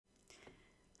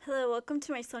Hello, welcome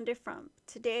to my Sunday Front.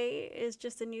 Today is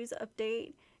just a news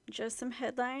update, just some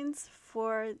headlines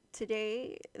for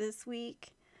today, this week,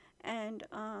 and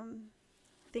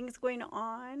things going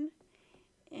on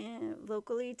and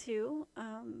locally too.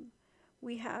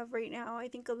 We have right now, I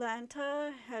think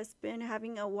Atlanta has been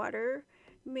having a water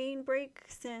main break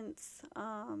since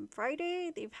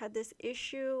Friday. They've had this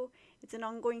issue. It's an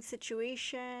ongoing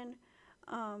situation.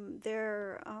 Um,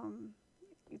 they're um,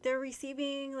 they're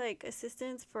receiving like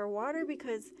assistance for water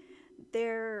because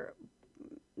their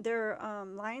their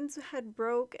lines had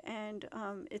broke and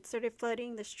it started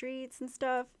flooding the streets and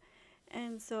stuff,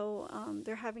 and so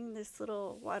they're having this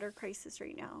little water crisis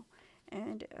right now,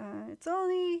 and it's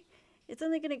only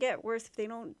gonna get worse if they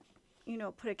don't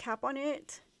put a cap on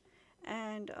it,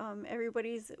 and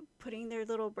everybody's putting their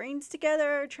little brains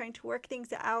together trying to work things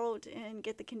out and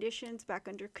get the conditions back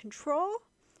under control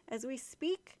as we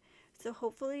speak. So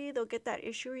hopefully they'll get that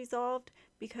issue resolved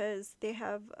because they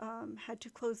have had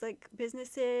to close like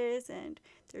businesses, and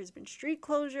there's been street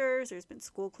closures, there's been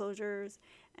school closures,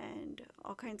 and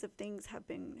all kinds of things have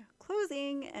been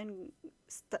closing and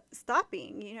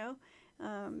stopping,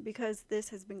 because this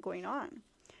has been going on.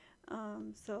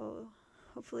 So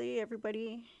hopefully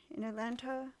everybody in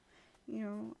Atlanta,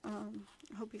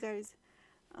 I hope you guys,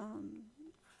 um,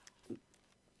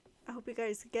 I hope you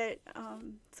guys get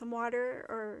some water,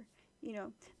 or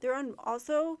they're on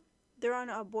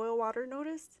a boil water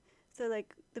notice. So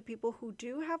like the people who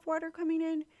do have water coming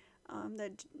in,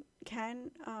 that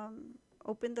can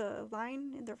open the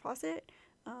line in their faucet,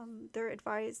 they're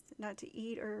advised not to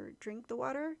eat or drink the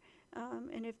water.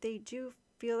 And if they do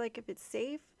feel like if it's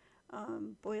safe,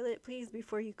 boil it please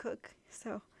before you cook.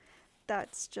 So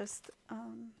that's just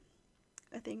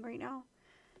a thing right now.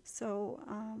 So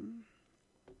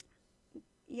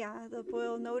yeah, the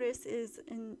boil notice is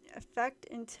in effect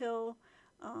until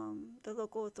the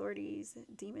local authorities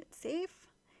deem it safe,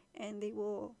 and they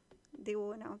will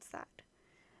announce that.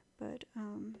 But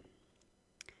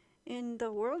in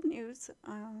the world news,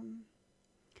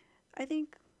 I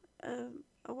think a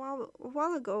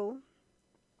while ago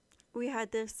we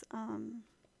had this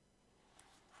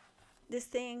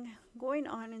thing going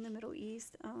on in the Middle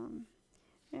East,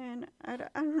 and I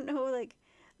don't know, like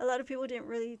a lot of people didn't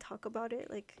really talk about it,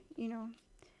 like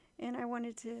and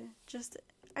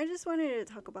I just wanted to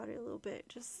talk about it a little bit,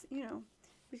 just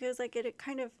because like it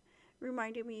kind of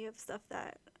reminded me of stuff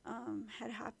that had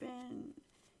happened,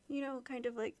 kind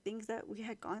of like things that we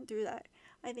had gone through that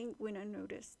I think went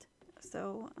unnoticed.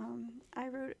 So I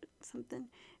wrote something.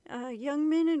 Young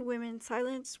men and women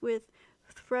silenced with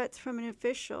threats from an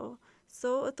official,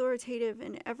 so authoritative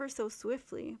and ever so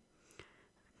swiftly,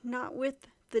 not with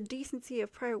the decency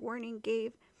of prior warning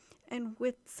gave, and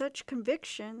with such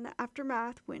conviction the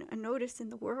aftermath went unnoticed in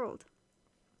the world.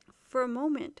 For a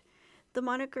moment, the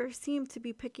moniker seemed to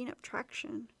be picking up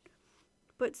traction,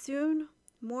 but soon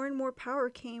more and more power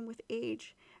came with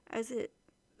age, as it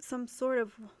some sort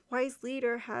of wise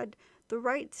leader had the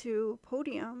right to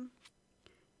podium,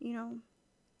 you know,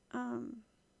 um,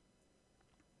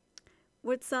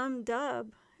 what some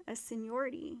dub as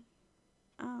seniority.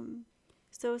 Um,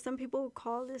 so some people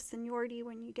call this seniority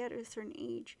when you get a certain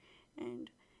age, and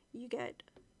you get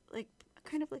like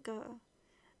kind of like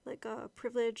a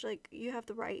privilege, like you have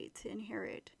the right to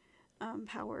inherit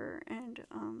power and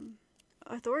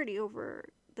authority over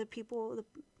the people,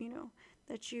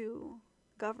 that you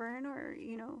govern, or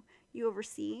you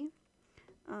oversee,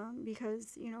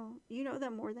 because you know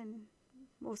them more than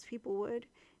most people would,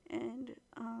 and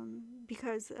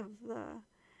because of the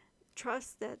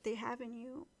trust that they have in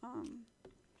you,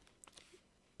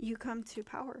 you come to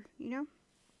power.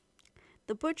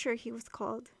 The butcher, he was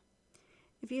called.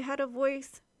 If you had a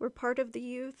voice, were part of the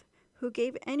youth who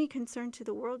gave any concern to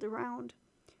the world around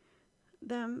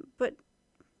them, but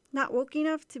not woke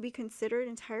enough to be considered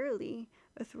entirely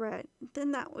a threat,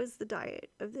 then that was the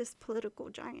diet of this political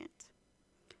giant,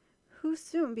 who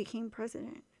soon became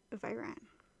president of Iran.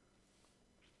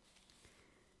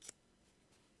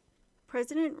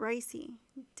 President Raisi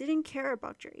didn't care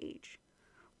about your age,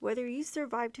 whether you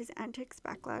survived his antics,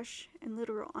 backlash, and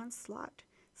literal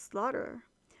slaughter,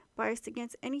 biased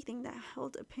against anything that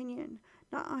held opinion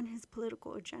not on his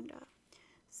political agenda.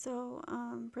 So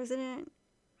President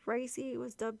Raisi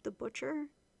was dubbed the Butcher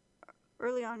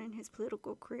early on in his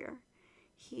political career.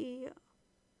 He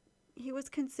was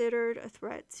considered a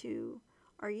threat to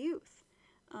our youth,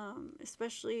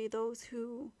 especially those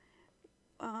who,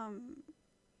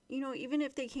 even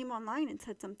if they came online and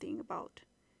said something about,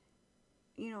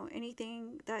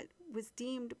 anything that was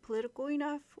deemed political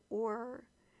enough, or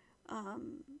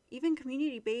even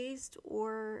community based,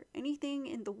 or anything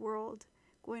in the world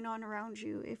going on around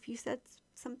you. If you said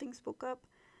something, spoke up,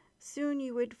 soon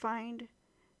you would find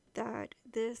that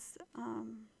this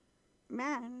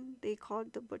man they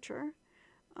called the butcher,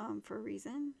 for a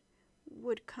reason,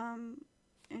 would come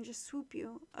and just swoop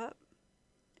you up,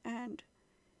 and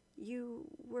you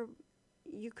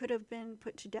could have been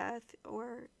put to death,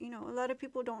 or a lot of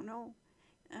people don't know,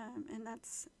 and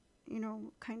that's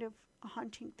kind of a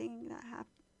haunting thing that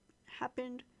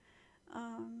happened,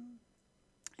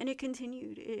 and it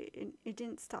continued. It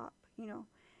didn't stop,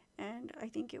 and I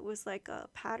think it was like a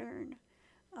pattern,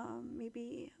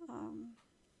 maybe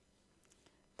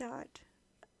that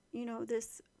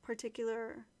this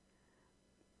particular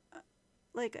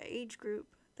like a age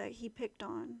group that he picked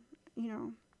on,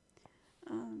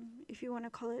 if you want to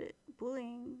call it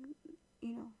bullying,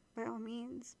 by all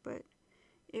means, but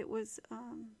it was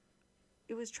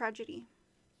tragedy.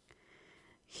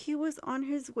 He was on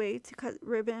his way to cut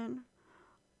ribbon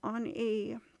on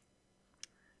a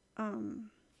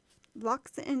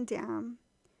locks and dam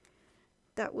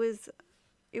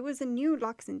it was a new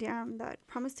locks and dam that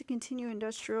promised to continue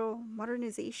industrial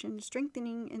modernization,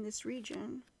 strengthening in this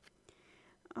region.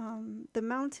 The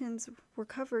mountains were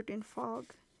covered in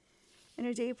fog, and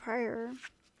a day prior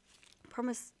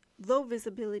promised low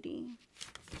visibility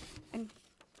and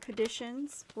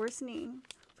conditions worsening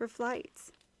for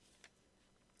flights.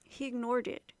 He ignored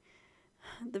it.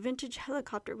 The vintage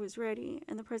helicopter was ready,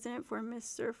 and the president, 4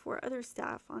 minister, 4 other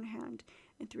staff on hand,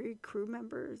 and 3 crew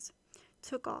members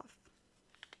took off.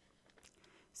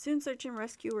 Soon search and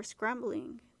rescue were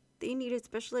scrambling. They needed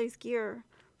specialized gear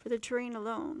for the terrain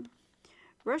alone.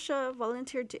 Russia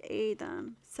volunteered to aid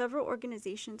them. Several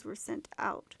organizations were sent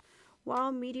out,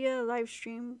 while media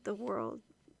live-streamed the world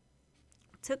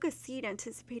took a seat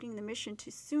anticipating the mission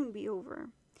to soon be over.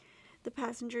 The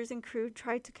passengers and crew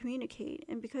tried to communicate,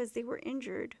 and because they were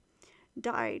injured,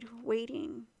 died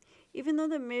waiting. Even though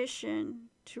the mission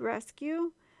to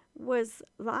rescue was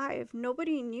live,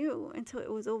 nobody knew until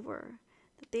it was over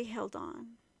that they held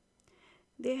on.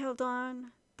 They held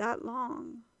on that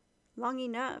long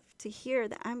enough to hear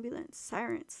the ambulance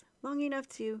sirens, long enough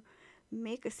to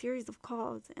make a series of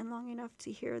calls, and long enough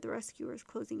to hear the rescuers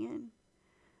closing in.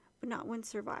 But not one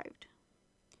survived.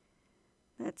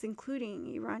 That's including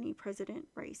Iranian President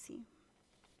Raisi.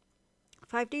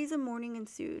 5 days of mourning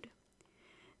ensued.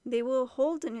 They will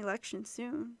hold an election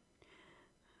soon.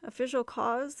 Official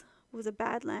cause was a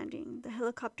bad landing. The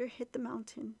helicopter hit the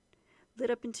mountain, lit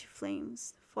up into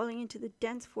flames, falling into the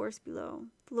dense forest below.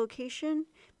 The location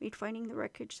made finding the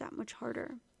wreckage that much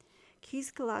harder.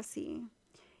 Kizkalasi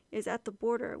is at the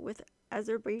border with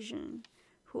Azerbaijan,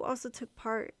 who also took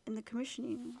part in the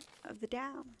commissioning of the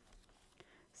dam.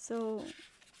 So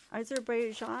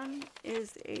Azerbaijan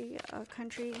is a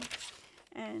country,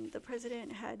 and the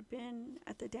president had been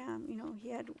at the dam. He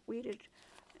had waited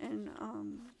and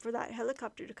for that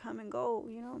helicopter to come and go,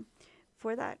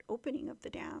 for that opening of the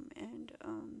dam, and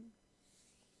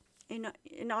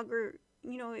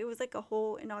it was like a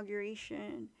whole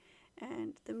inauguration,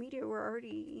 and the media were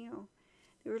already,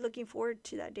 they were looking forward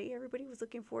to that day. Everybody was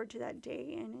looking forward to that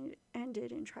day, and it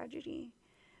ended in tragedy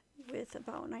with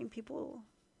about 9 people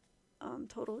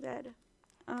total dead.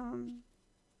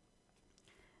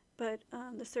 But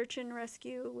the search and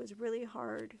rescue was really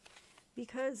hard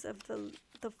because of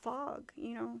the fog,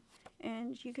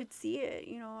 and you could see it,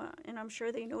 and I'm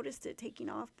sure they noticed it taking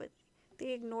off, but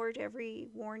they ignored every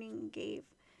warning gave.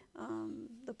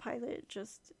 The pilot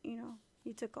just,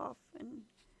 he took off, and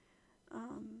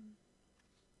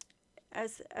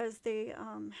as they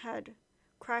had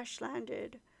crash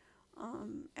landed,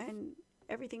 and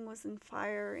everything was in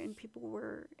fire and people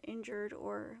were injured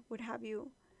or what have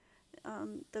you,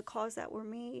 the calls that were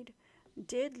made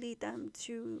did lead them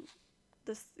to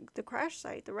the crash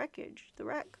site, the wreck,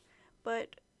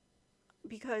 but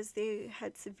because they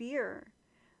had severe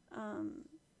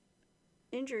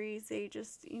injuries, they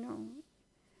just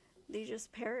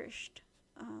perished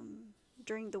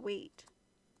during the wait.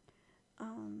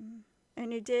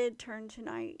 And it did turn to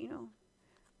night,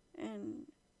 and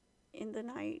in the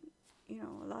night,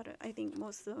 I think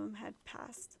most of them had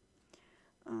passed.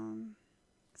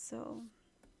 So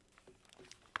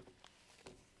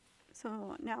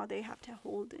now they have to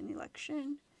hold an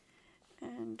election.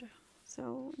 And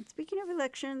so, speaking of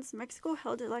elections, Mexico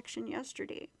held election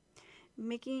yesterday,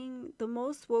 making the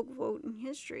most woke vote in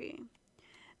history.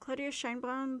 Claudia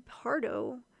Sheinbaum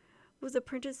Pardo was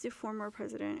apprenticed to former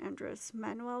President Andres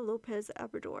Manuel Lopez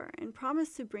Obrador and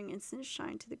promised to bring instant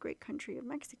shine to the great country of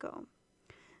Mexico.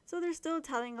 So they're still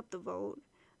tallying up the vote,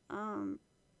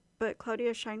 but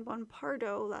Claudia Sheinbaum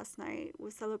Pardo last night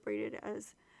was celebrated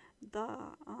as the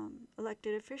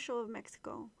elected official of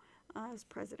Mexico as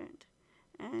president.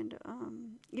 And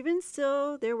even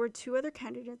still, there were two other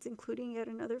candidates, including yet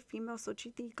another female,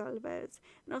 Xochitl Galvez,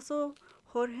 and also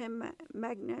Jorge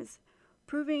Magnez,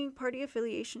 proving party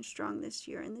affiliation strong this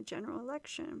year in the general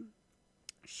election.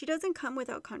 She doesn't come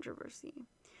without controversy.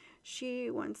 She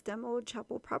once demoed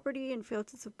chapel property and failed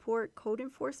to support code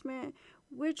enforcement,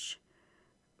 which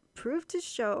proved to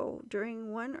show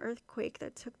during one earthquake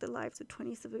that took the lives of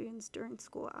 20 civilians during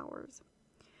school hours.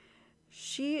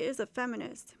 She is a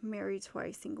feminist, married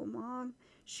twice, single mom.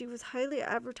 She was highly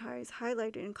advertised,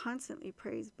 highlighted, and constantly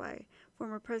praised by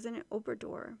former President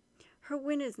Obrador. Her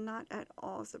win is not at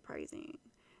all surprising.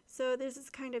 So this is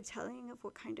kind of telling of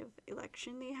what kind of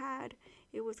election they had.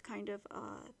 It was kind of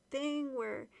a thing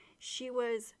where she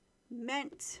was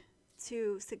meant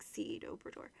to succeed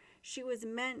Obrador. She was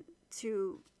meant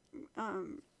to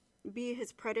be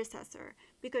his predecessor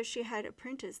because she had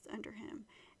apprenticed under him,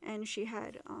 and she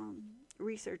had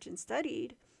researched and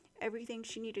studied everything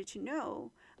she needed to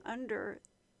know under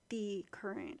the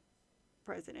current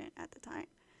president at the time.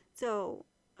 So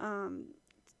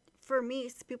for me,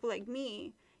 people like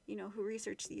me, who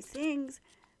research these things,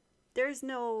 there's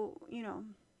no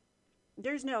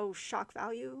shock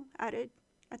value added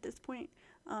at this point.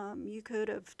 You could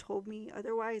have told me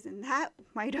otherwise, and that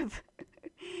might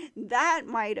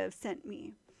have sent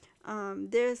me.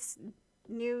 This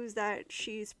news that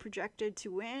she's projected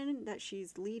to win, that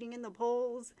she's leading in the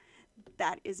polls,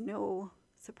 that is no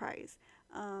surprise.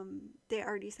 They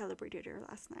already celebrated her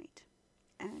last night,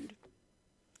 and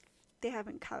they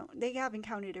haven't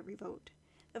counted every vote.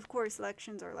 Of course,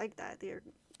 elections are like that. They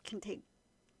can take.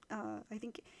 I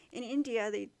think in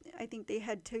India, I think they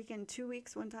had taken 2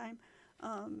 weeks one time,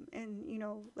 and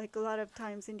like a lot of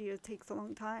times, India takes a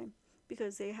long time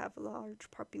because they have a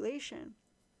large population,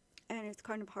 and it's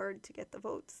kind of hard to get the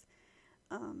votes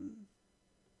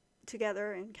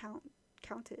together and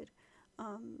counted.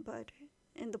 But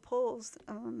in the polls,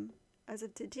 as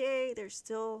of today, they're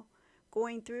still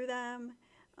going through them.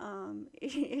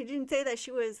 It didn't say that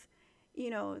she was,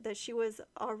 that she was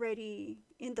already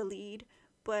in the lead,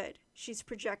 but she's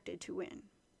projected to win.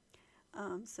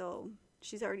 So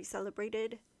she's already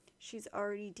celebrated. She's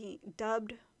already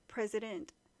dubbed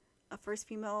president, a first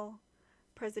female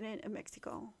president of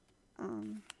Mexico.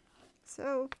 In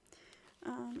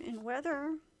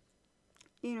weather,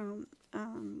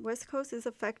 West Coast is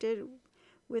affected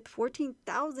with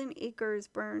 14,000 acres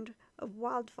burned of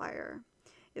wildfire.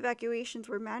 Evacuations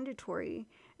were mandatory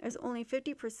as only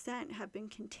 50% have been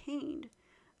contained.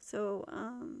 So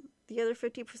the other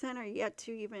 50% are yet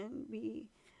to even be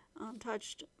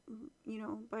touched,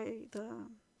 by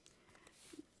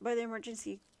the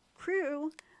emergency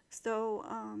crew. So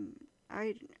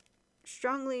I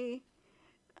strongly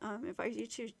advise you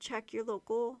to check your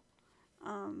local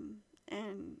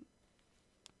and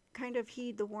kind of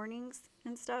heed the warnings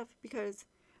and stuff, because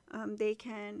they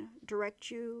can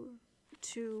direct you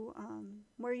to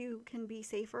where you can be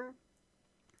safer.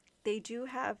 They do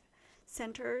have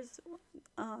centers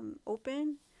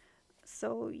open,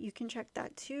 so you can check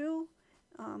that too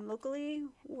locally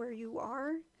where you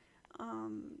are.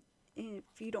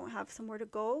 If you don't have somewhere to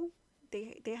go,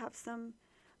 they have some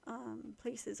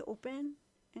places open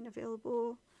and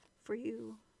available for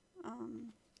you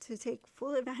to take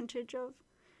full advantage of.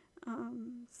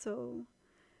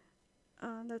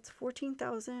 That's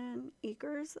 14,000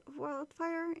 acres of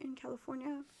wildfire in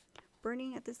California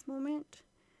burning at this moment.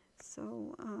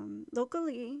 So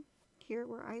locally, here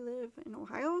where I live in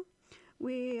Ohio,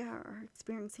 we are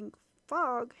experiencing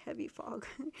fog, heavy fog.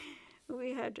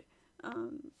 We had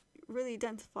really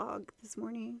dense fog this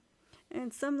morning,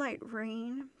 and some light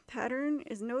rain pattern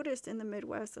is noticed in the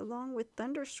Midwest, along with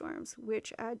thunderstorms,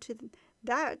 which add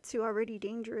to already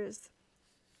dangerous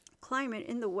climate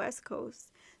in the West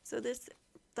Coast. So this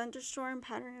thunderstorm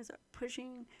pattern is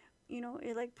pushing,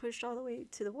 it pushed all the way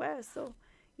to the west. So,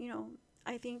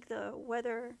 I think the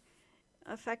weather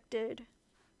affected,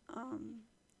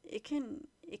 it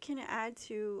can add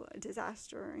to a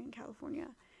disaster in California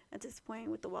at this point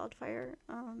with the wildfire.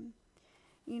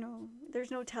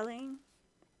 There's no telling.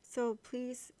 So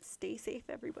please stay safe,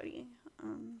 everybody.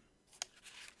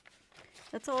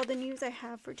 That's all the news I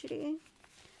have for today.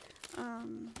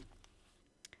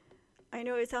 I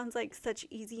know it sounds like such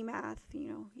easy math,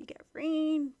 you get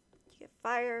rain, you get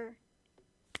fire,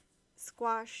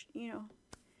 squash,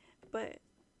 but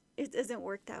it doesn't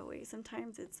work that way.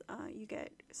 Sometimes it's, you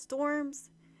get storms,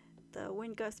 the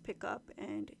wind gusts pick up,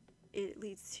 and it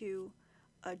leads to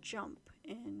a jump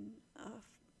in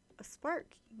a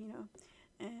spark,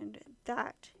 and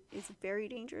that is very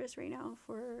dangerous right now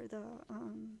for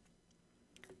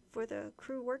for the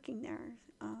crew working there,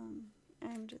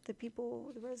 and the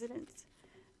people, the residents,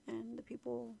 and the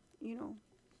people, you know,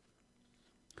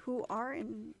 who are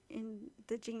in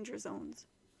the danger zones.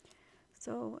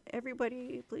 So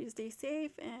everybody, please stay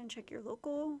safe and check your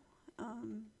local.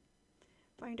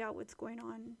 Find out what's going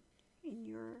on in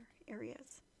your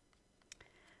areas.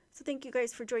 So thank you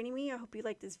guys for joining me. I hope you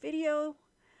liked this video.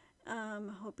 I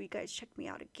hope you guys check me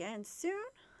out again soon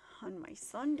on my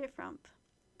Sunday Frump.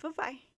 Bye-bye.